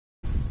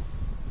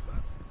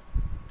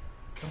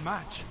The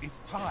match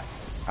is tied.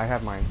 I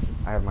have mine.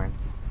 I have mine.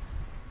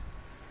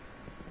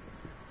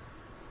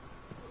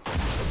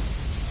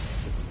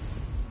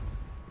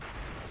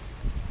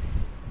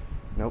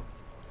 Nope.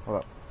 Hold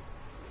up.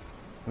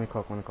 Let me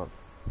cloak, let me cloak.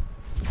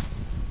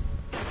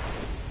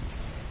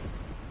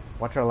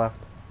 Watch our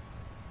left.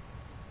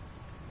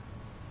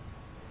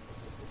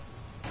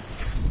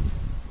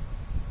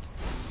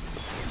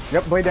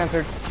 Yep, blade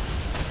dancer.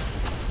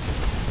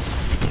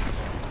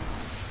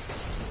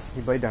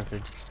 He blade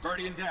dancered.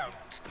 Guardian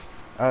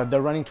down.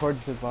 They're running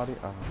towards his body.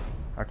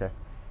 Okay.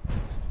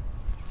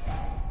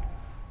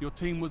 Your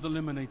team was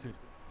eliminated.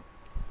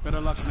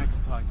 Better luck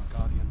next time,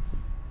 Guardian.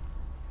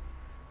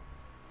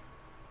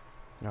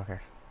 Okay.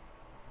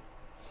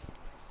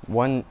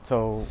 One,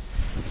 so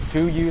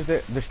two use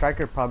it. The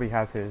striker probably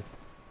has his.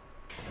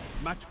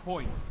 Match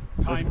point.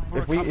 Time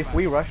for If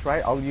we rush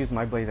right, I'll use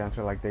my blade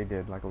dancer like they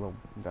did, like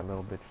that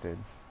little bitch did.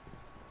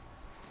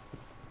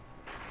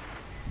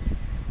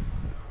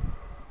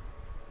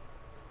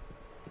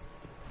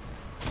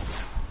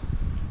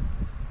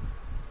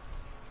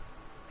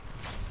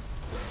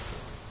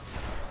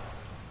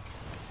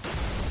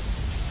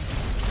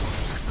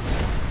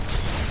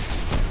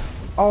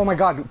 Oh my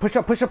god, push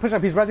up, push up, push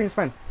up, he's rezzing his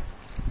friend.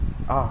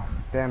 Oh,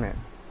 damn it.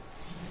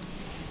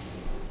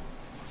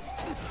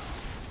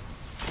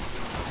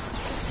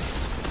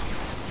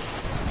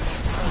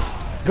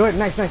 Good,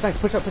 nice, nice, nice,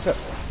 push up, push up.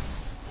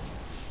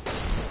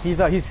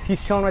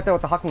 He's chilling right there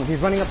with the Hawk Moon. He's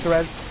running up to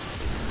res.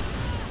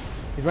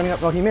 He's running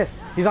up, oh he missed.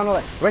 He's on the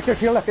left, right there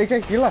to your left,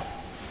 AJ, to your left.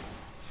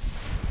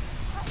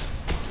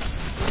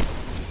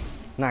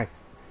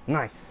 Nice,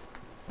 nice.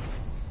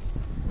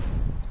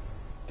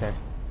 Okay.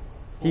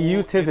 He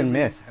used his and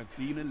missed. Have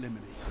been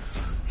eliminated.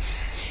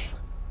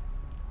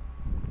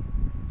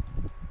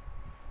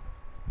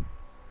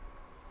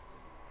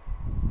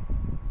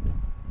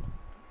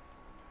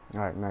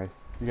 Alright,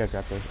 nice. You guys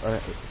got this.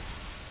 Alright.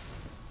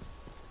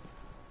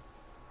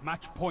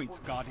 Match point,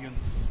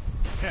 Guardians.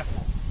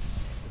 Careful.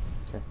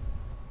 Okay.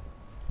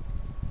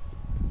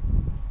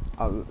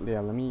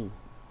 Yeah, let me...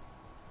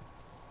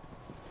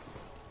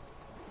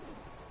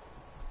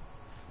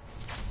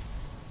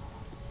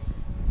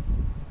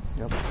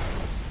 Yep.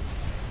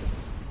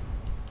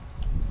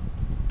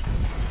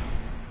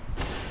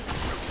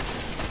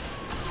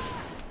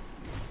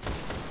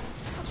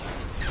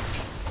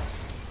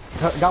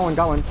 Got one,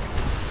 got one.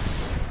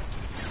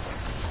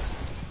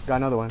 Got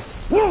another one.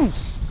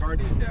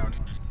 Guardian down.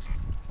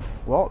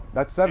 Well,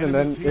 that's 7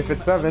 Enemy then, if team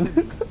it's 7.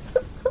 eliminated.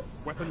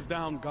 Weapons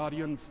down,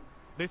 Guardians.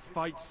 This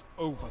fight's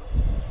over.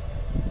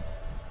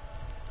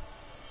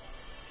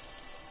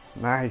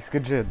 Nice,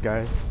 good shit,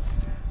 guys.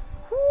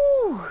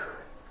 Woo!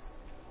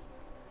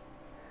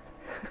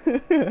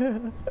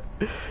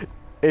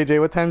 AJ,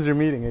 what time's your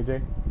meeting,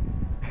 AJ?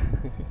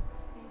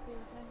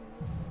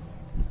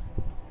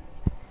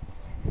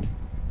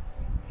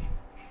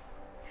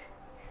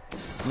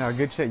 No,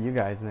 good shit, you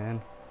guys,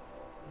 man.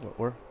 What,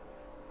 we're...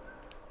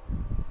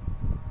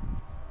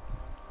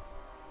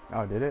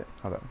 Oh, did it?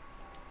 Hold up.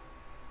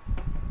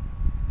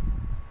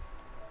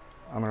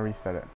 I'm gonna reset it.